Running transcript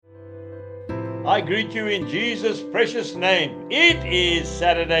I greet you in Jesus' precious name. It is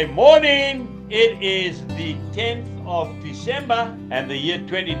Saturday morning. It is the 10th of December and the year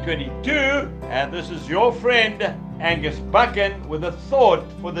 2022. And this is your friend Angus Buchan with a thought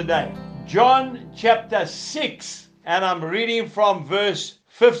for the day. John chapter 6, and I'm reading from verse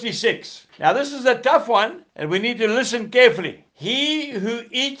 56. Now this is a tough one and we need to listen carefully. He who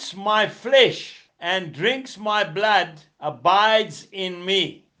eats my flesh and drinks my blood abides in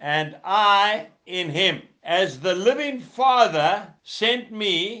me, and I in him. As the living Father sent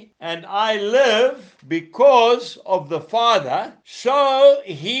me, and I live because of the Father, so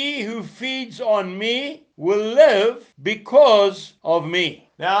he who feeds on me will live because of me.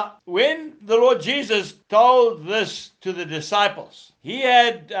 Now, when the Lord Jesus told this to the disciples, he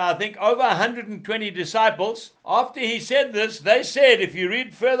had, I think, over 120 disciples. After he said this, they said, if you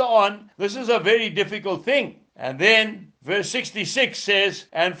read further on, this is a very difficult thing. And then verse 66 says,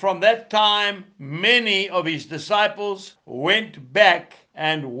 and from that time, many of his disciples went back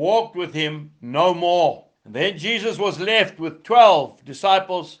and walked with him no more. And then Jesus was left with 12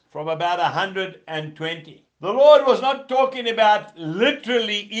 disciples from about 120. The Lord was not talking about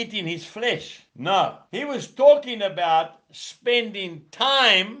literally eating his flesh. No, he was talking about spending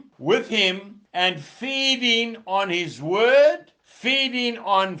time with him and feeding on his word, feeding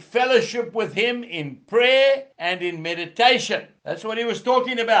on fellowship with him in prayer and in meditation. That's what he was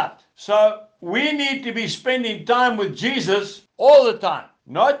talking about. So we need to be spending time with Jesus all the time,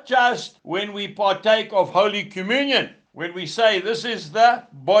 not just when we partake of Holy Communion. When we say, this is the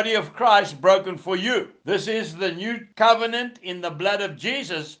body of Christ broken for you. This is the new covenant in the blood of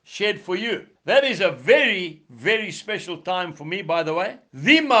Jesus shed for you. That is a very, very special time for me, by the way.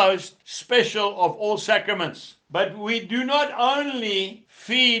 The most special of all sacraments. But we do not only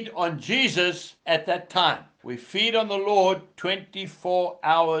feed on Jesus at that time. We feed on the Lord 24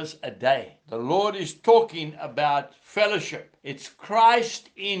 hours a day. The Lord is talking about fellowship. It's Christ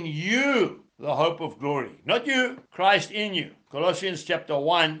in you, the hope of glory. Not you, Christ in you. Colossians chapter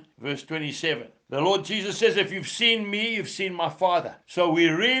 1, verse 27. The Lord Jesus says, if you've seen me, you've seen my Father. So we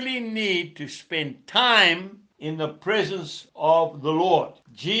really need to spend time in the presence of the Lord.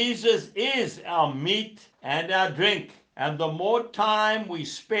 Jesus is our meat and our drink. And the more time we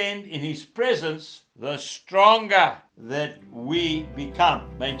spend in his presence, the stronger that we become.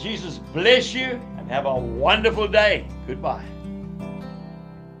 May Jesus bless you and have a wonderful day. Goodbye.